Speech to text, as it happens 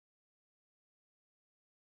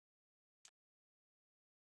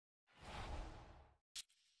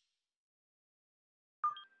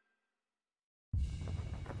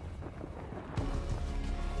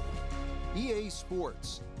EA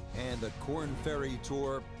Sports and the Korn Ferry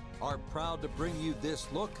Tour are proud to bring you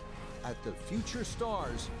this look at the future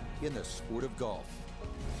stars in the sport of golf.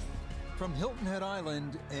 From Hilton Head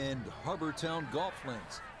Island and Harbour Town Golf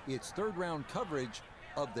Links, it's third round coverage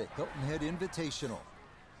of the Hilton Head Invitational.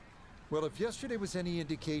 Well, if yesterday was any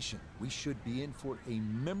indication, we should be in for a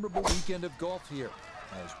memorable weekend of golf here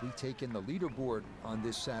as we take in the leaderboard on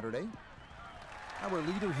this Saturday. Our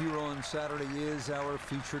leader here on Saturday is our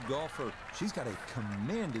featured golfer. She's got a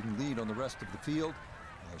commanding lead on the rest of the field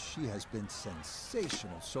as she has been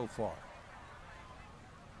sensational so far.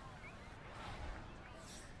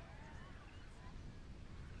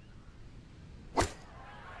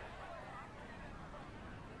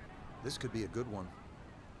 This could be a good one.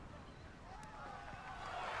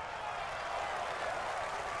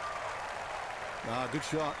 Good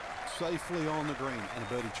shot. Safely on the green and a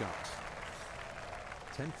birdie chance.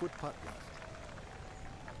 10-foot putt left.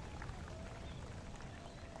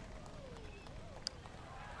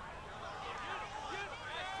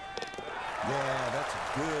 Yeah, that's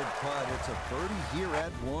a good putt. It's a birdie here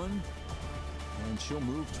at 1. And she'll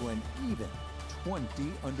move to an even 20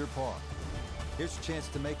 under par. Here's a chance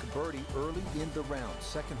to make a birdie early in the round.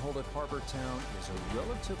 Second hole at Harbour Town is a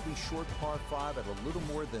relatively short par 5 at a little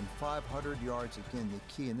more than 500 yards. Again, the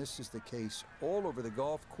key, and this is the case all over the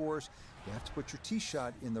golf course, you have to put your tee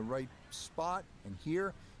shot in the right spot, and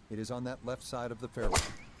here it is on that left side of the fairway.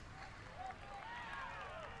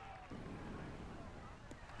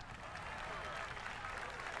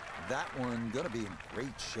 That one going to be in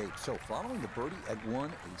great shape. So following the birdie at 1,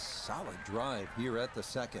 a solid drive here at the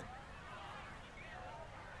second.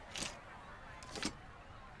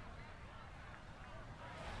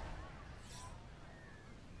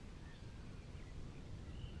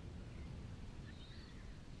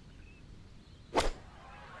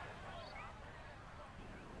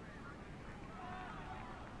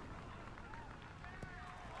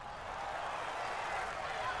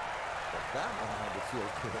 That one had to feel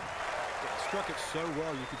good. It struck it so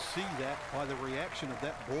well. You could see that by the reaction of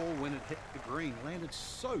that ball when it hit the green. Landed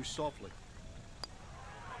so softly.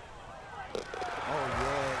 Oh,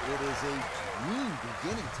 yeah, it is a dream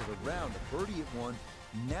beginning to the round. A birdie at 1.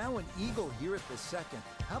 Now an eagle here at the second.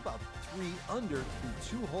 How about 3 under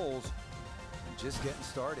through 2 holes? And just getting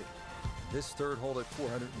started. This third hole at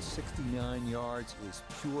 469 yards is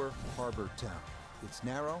pure Harbour Town. It's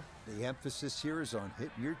narrow. The emphasis here is on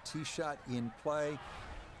hitting your tee shot in play,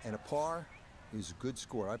 and a par is a good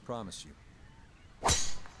score, I promise you.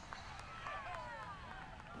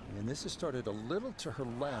 And this has started a little to her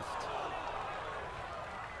left.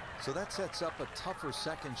 So that sets up a tougher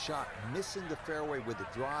second shot, missing the fairway with the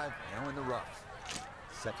drive, now in the rough.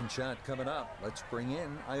 Second shot coming up. Let's bring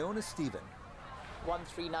in Iona Stephen.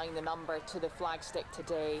 139 the number to the flagstick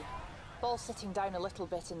today. Ball sitting down a little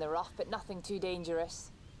bit in the rough, but nothing too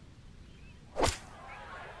dangerous.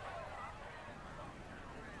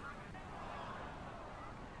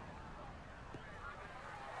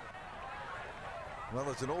 Well,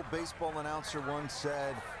 as an old baseball announcer once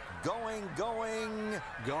said, going, going,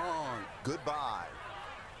 Gone. goodbye.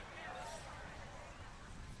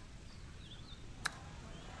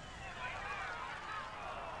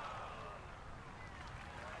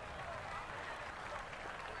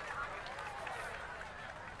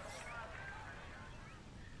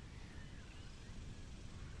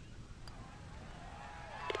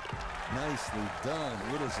 Nicely done.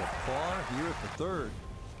 It is a par here at the third.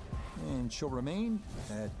 And she'll remain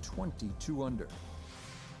at 22 under.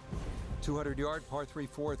 200-yard par 3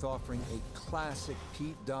 fourth, offering a classic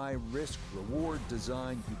Pete Dye risk-reward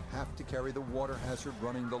design. You have to carry the water hazard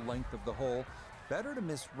running the length of the hole. Better to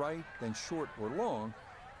miss right than short or long,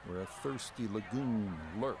 where a thirsty lagoon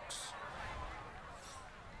lurks.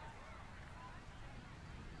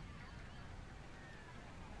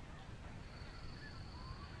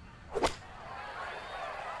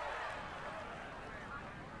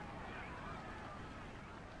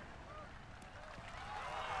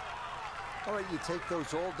 All right, you take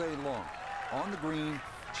those all day long. On the green,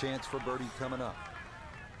 chance for birdie coming up.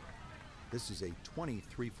 This is a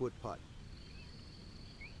 23-foot putt.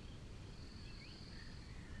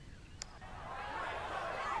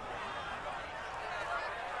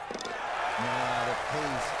 Now the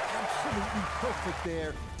pace, absolutely perfect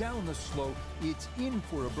there. Down the slope, it's in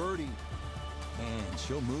for a birdie. And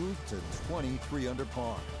she'll move to 23 under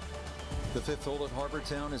par. The fifth hole at Harbour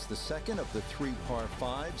Town is the second of the 3 par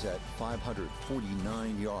 5s at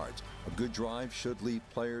 549 yards. A good drive should leave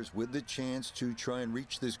players with the chance to try and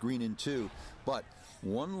reach this green in 2, but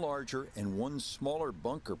one larger and one smaller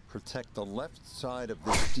bunker protect the left side of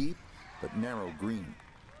this deep but narrow green.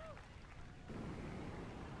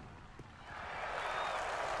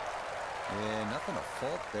 nothing to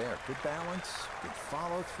fault there. Good balance, good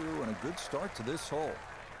follow through, and a good start to this hole.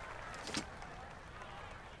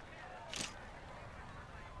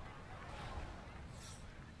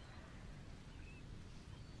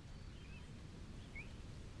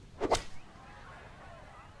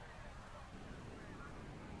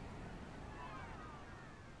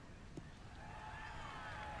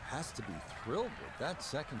 Has to be thrilled with that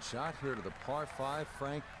second shot here to the par 5.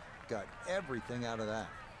 Frank got everything out of that.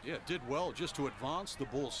 Yeah, did well just to advance the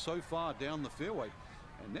ball so far down the fairway.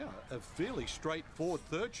 And now a fairly straightforward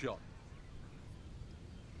third shot.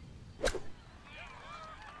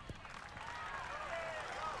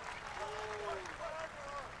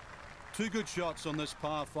 Two good shots on this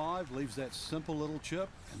par 5. Leaves that simple little chip,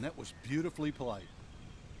 and that was beautifully played.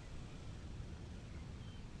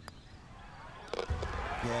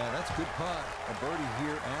 Yeah, that's a good putt. A birdie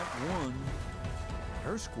here at 1.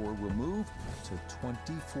 Her score will move to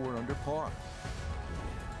 24 under par.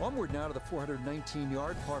 Onward now to the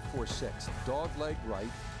 419-yard par 4-6. Dog leg right.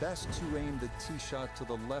 Best to aim the tee shot to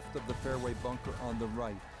the left of the fairway bunker on the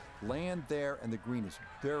right. Land there, and the green is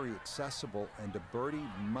very accessible, and a birdie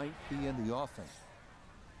might be in the offing.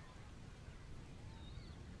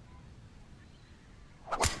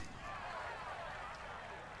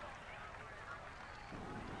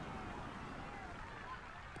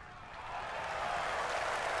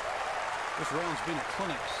 This round's been a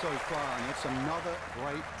clinic so far, and it's another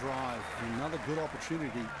great drive and another good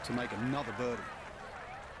opportunity to make another birdie.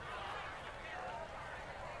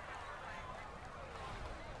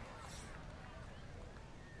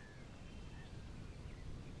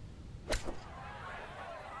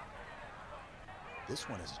 This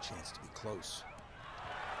one has a chance to be close.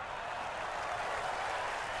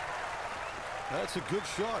 That's a good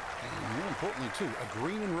shot, and more importantly too, a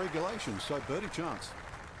green in regulation, so birdie chance.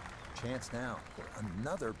 Chance now for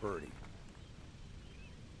another birdie.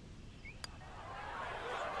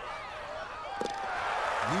 You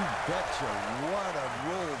betcha. What a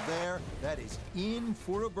roll there. That is in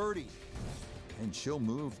for a birdie. And she'll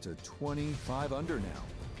move to 25 under now.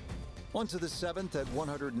 On to the 7th at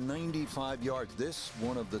 195 yards. This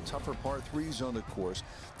one of the tougher par 3s on the course.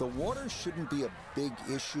 The water shouldn't be a big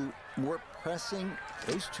issue. More pressing,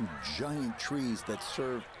 those two giant trees that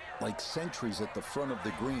serve like sentries at the front of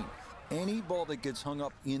the green. Any ball that gets hung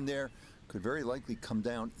up in there could very likely come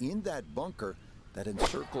down in that bunker that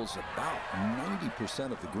encircles about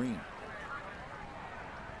 90% of the green.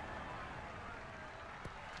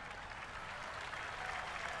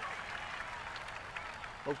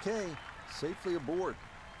 Okay, safely aboard.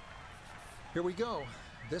 Here we go.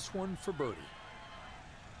 This one for birdie.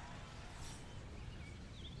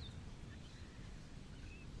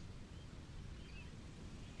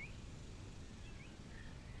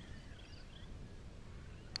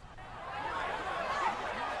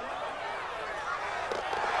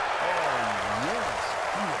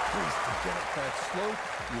 Slope,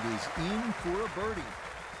 it is in for a birdie.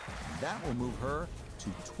 That will move her to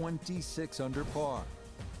 26 under par.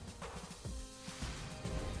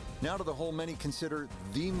 Now to the hole many consider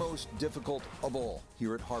the most difficult of all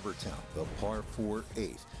here at Harbour Town, the par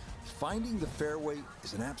 4/8. Finding the fairway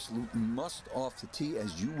is an absolute must off the tee,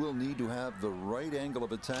 as you will need to have the right angle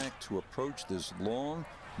of attack to approach this long,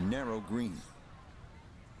 narrow green.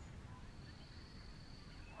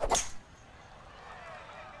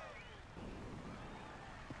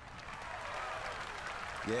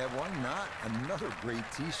 Yeah, why not? Another great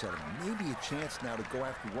tee shot. Maybe a chance now to go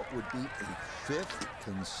after what would be a 5th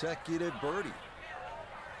consecutive birdie.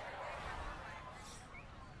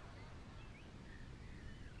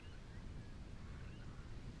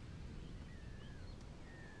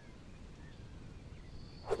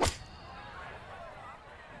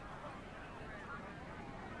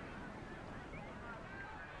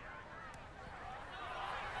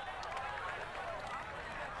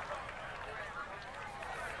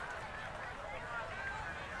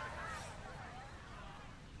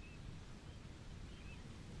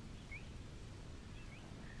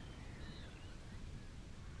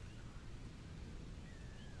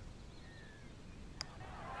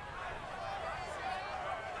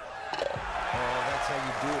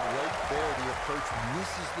 Do it right there. The approach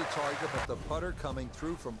misses the target, but the putter coming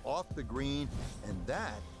through from off the green, and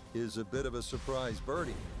that is a bit of a surprise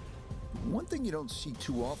birdie. One thing you don't see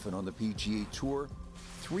too often on the PGA Tour,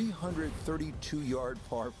 332-yard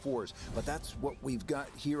par 4s, but that's what we've got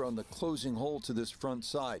here on the closing hole to this front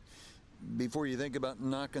side. Before you think about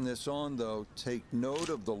knocking this on, though, take note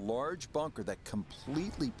of the large bunker that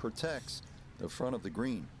completely protects the front of the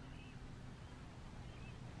green.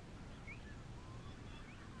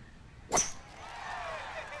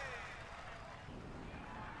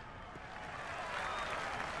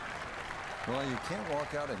 Well, you can't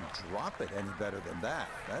walk out and drop it any better than that.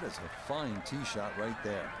 That is a fine tee shot right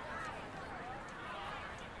there.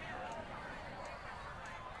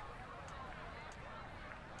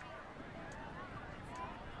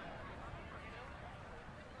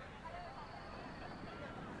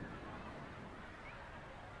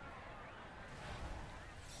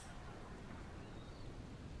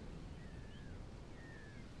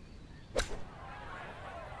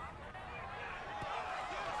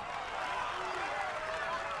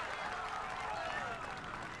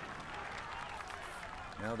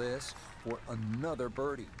 Now this for another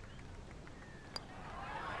birdie.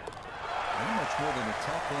 Not much more than a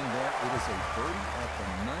tackle in there. It is a birdie at the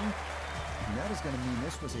 9th. And that is going to mean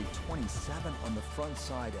this was a 27 on the front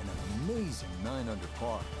side. An amazing 9 under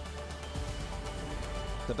par.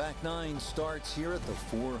 The back 9 starts here at the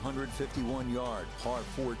 451-yard par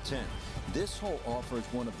 410. This hole offers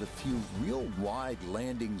one of the few real wide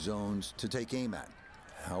landing zones to take aim at.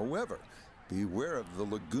 However, beware of the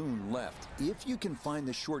lagoon left. If you can find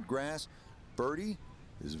the short grass, birdie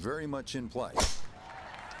is very much in play.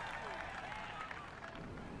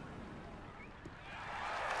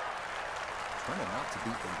 Turning out to be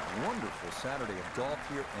a wonderful Saturday of golf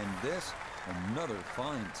here, and this, another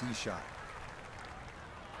fine tee shot.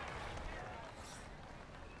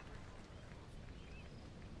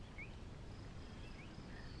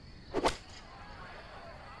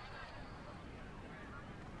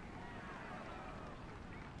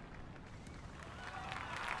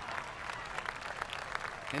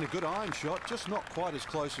 And a good iron shot, just not quite as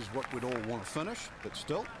close as what we'd all want to finish, but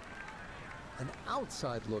still. An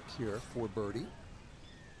outside look here for birdie.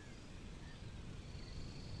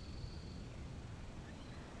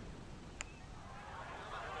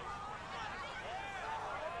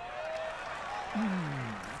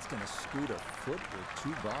 That's going to scoot a foot or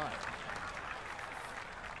two by.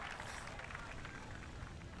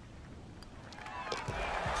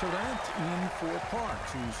 So that's in for par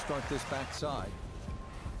to start this backside.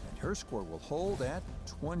 And her score will hold at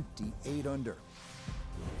 28 under.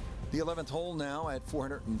 The 11th hole now at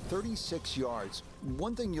 436 yards.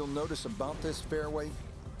 One thing you'll notice about this fairway,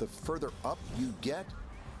 the further up you get,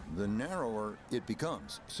 the narrower it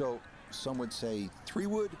becomes. So some would say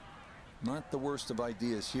 3-wood, not the worst of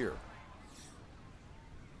ideas here.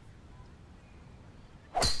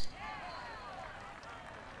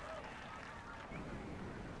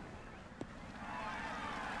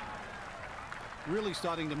 Really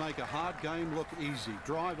starting to make a hard game look easy.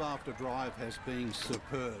 Drive after drive has been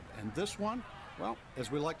superb. And this one, well,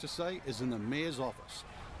 as we like to say, is in the mayor's office.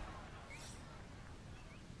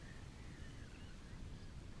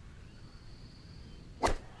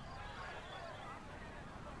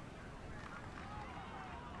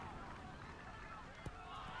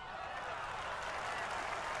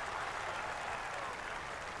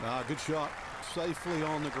 Good shot. Safely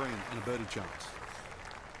on the green and a birdie chance.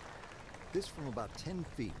 This from about 10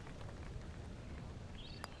 feet.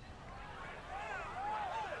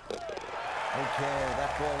 Okay,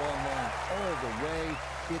 that ball online all the way.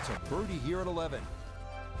 It's a birdie here at 11.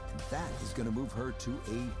 And that is going to move her to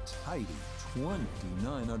a tidy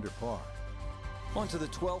 29 under par. On to the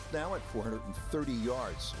 12th now at 430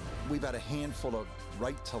 yards. We've had a handful of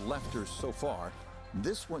right to lefters so far.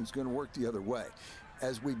 This one's going to work the other way.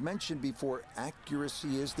 As we've mentioned before,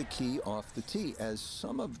 accuracy is the key off the tee, as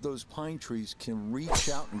some of those pine trees can reach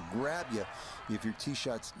out and grab you if your tee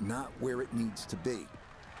shot's not where it needs to be.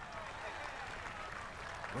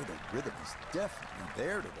 Boy, the rhythm is definitely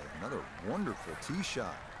there today. Another wonderful tee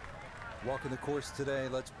shot. Walking the course today,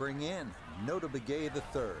 let's bring in Nota Begay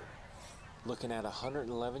III. Looking at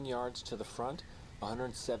 111 yards to the front,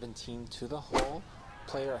 117 to the hole.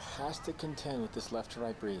 Player has to contend with this left to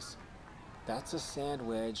right breeze. That's a sand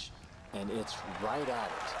wedge, and it's right at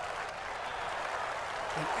it.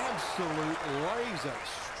 An absolute laser,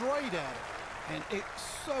 straight at it. And it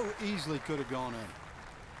so easily could have gone in.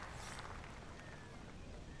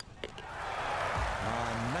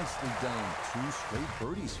 Nicely done. 2 straight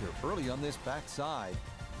birdies here early on this backside.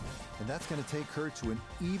 And that's going to take her to an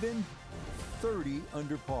even 30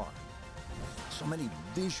 under par. So many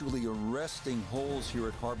visually arresting holes here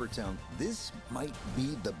at Harbour Town. This might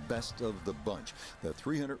be the best of the bunch. The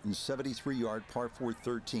 373-yard par 4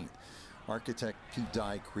 13th. Architect Pete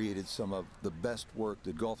Dye created some of the best work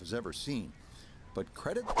that golf has ever seen. But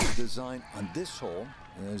credit the design on this hole,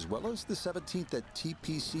 as well as the 17th at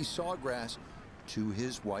TPC Sawgrass, to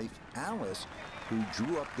his wife Alice, who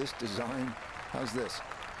drew up this design, how's this,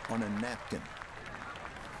 on a napkin.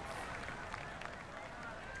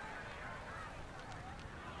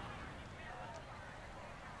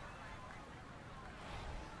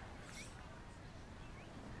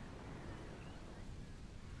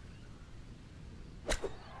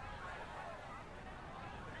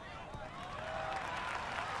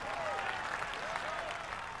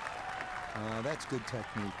 That's good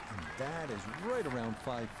technique, and that is right around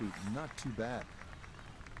 5 feet. Not too bad.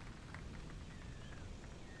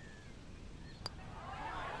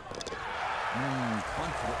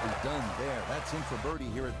 Confidently done there. That's in for birdie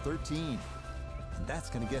here at 13. And that's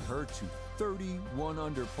going to get her to 31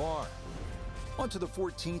 under par. On to the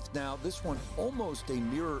 14th now. This one almost a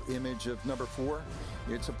mirror image of number 4.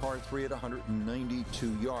 It's a par 3 at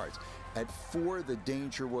 192 yards. At 4, the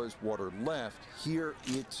danger was water left. Here,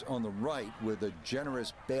 it's on the right with a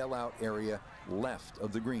generous bailout area left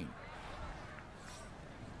of the green.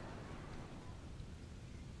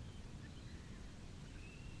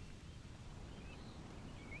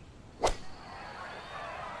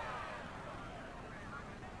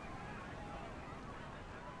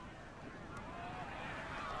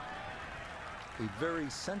 A very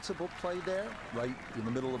sensible play there, right in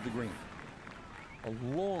the middle of the green. A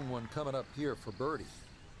long one coming up here for birdie.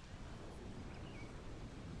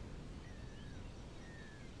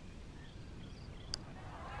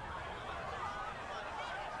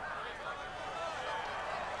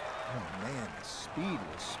 Oh man, the speed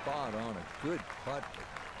was spot on. A good putt, but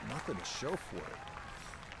nothing to show for it.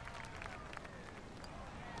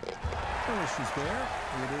 No issues there.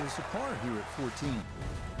 It is a par here at 14.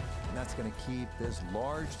 And that's going to keep this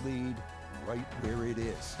large lead right where it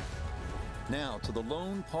is. Now to the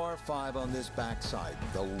lone par 5 on this backside,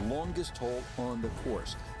 the longest hole on the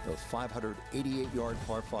course, the 588-yard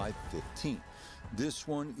par 5 15. This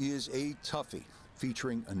one is a toughie,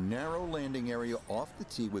 featuring a narrow landing area off the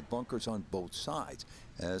tee with bunkers on both sides,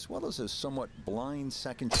 as well as a somewhat blind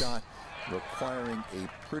second shot requiring a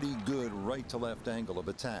pretty good right-to-left angle of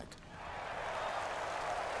attack.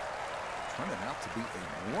 Turning out to be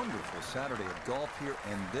a wonderful Saturday of golf here,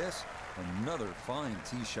 and this, another fine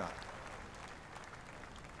tee shot.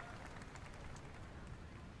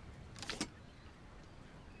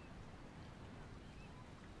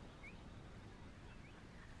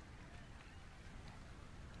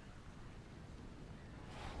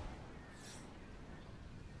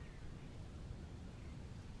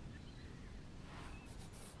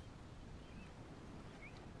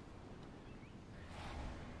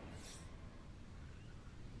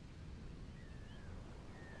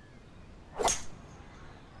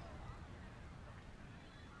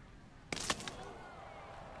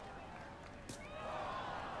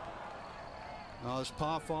 This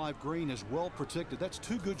par 5 green is well protected. That's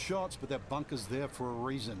 2 good shots, but that bunker's there for a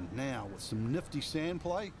reason. Now, with some nifty sand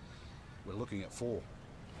play, we're looking at 4.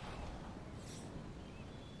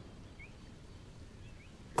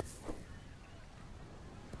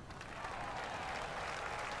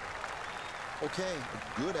 Okay,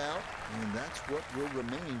 a good out, and that's what will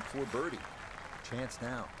remain for birdie. Chance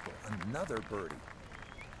now for another birdie.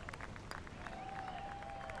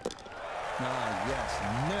 Ah, yes,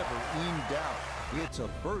 never in doubt. It's a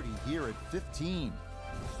birdie here at 15.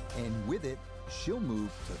 And with it, she'll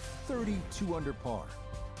move to 32 under par.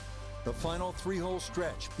 The final 3-hole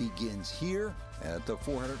stretch begins here at the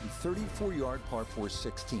 434-yard par 4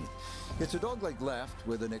 16th. It's a dogleg left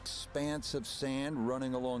with an expanse of sand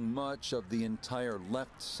running along much of the entire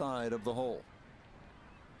left side of the hole.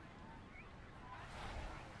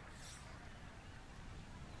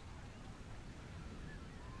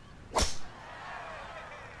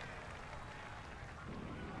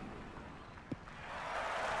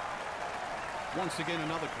 Once again,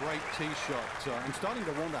 another great tee shot. I'm starting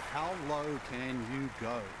to wonder, how low can you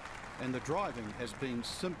go? And the driving has been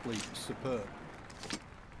simply superb.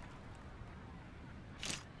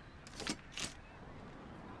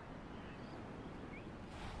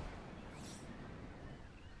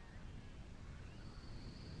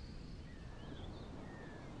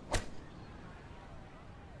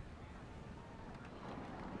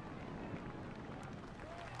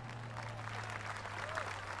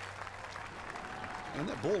 And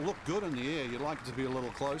that ball looked good in the air. You'd like it to be a little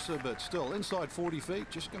closer, but still inside 40 feet.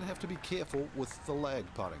 Just going to have to be careful with the lag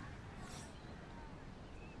putting.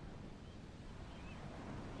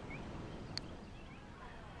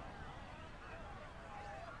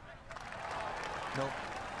 Nope.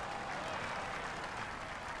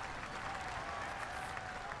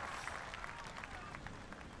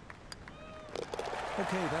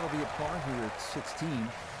 Okay, that'll be a par here at 16.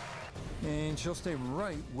 And she'll stay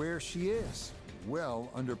right where she is. Well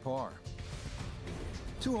under par.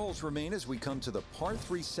 2 holes remain as we come to the par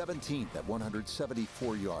 3 17th at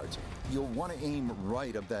 174 yards. You'll want to aim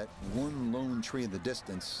right of that one lone tree in the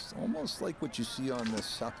distance, almost like what you see on the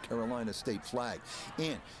South Carolina state flag.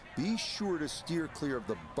 And be sure to steer clear of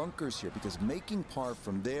the bunkers here, because making par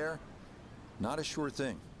from there, not a sure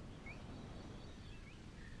thing.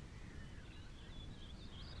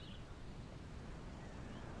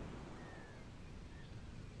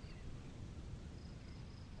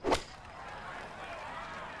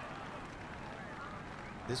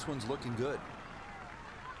 This one's looking good.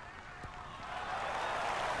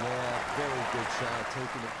 Yeah, very good shot,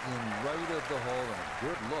 taking it in right of the hole, and a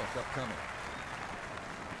good look upcoming.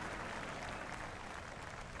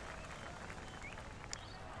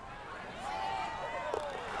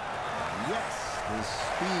 Yes, his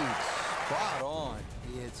speed spot on.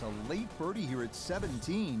 It's a late birdie here at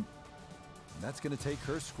 17. And that's going to take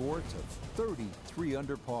her score to 33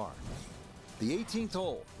 under par. The 18th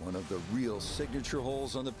hole, one of the real signature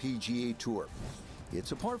holes on the PGA Tour.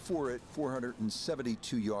 It's a par 4 at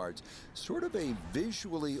 472 yards. Sort of a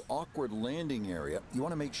visually awkward landing area. You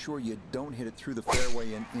want to make sure you don't hit it through the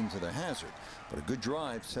fairway and into the hazard. But a good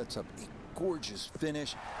drive sets up a gorgeous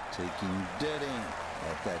finish, taking dead aim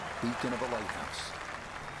at that beacon of a lighthouse.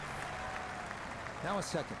 Now a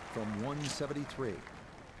second from 173.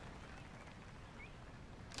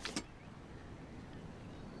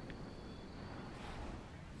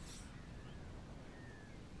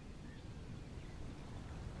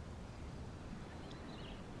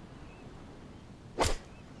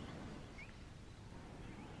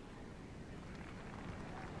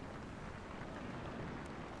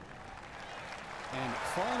 And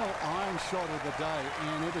final iron shot of the day,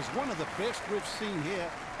 and it is one of the best we've seen here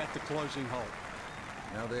at the closing hole.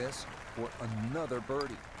 Now this for another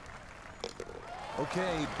birdie.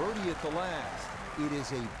 Okay, birdie at the last. It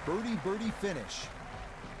is a birdie finish.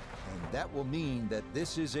 And that will mean that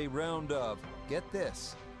this is a round of, get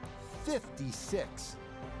this, 56.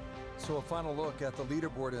 So a final look at the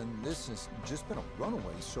leaderboard, and this has just been a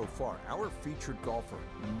runaway so far. Our featured golfer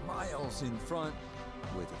miles in front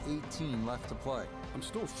with 18 left to play. I'm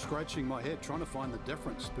still scratching my head trying to find the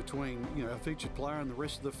difference between, a featured player and the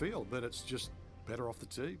rest of the field, but it's just better off the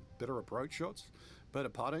tee, better approach shots, better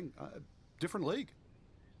putting, different league.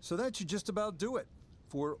 So that should just about do it.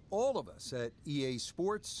 For all of us at EA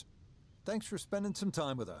Sports, thanks for spending some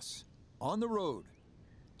time with us on the road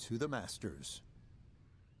to the Masters.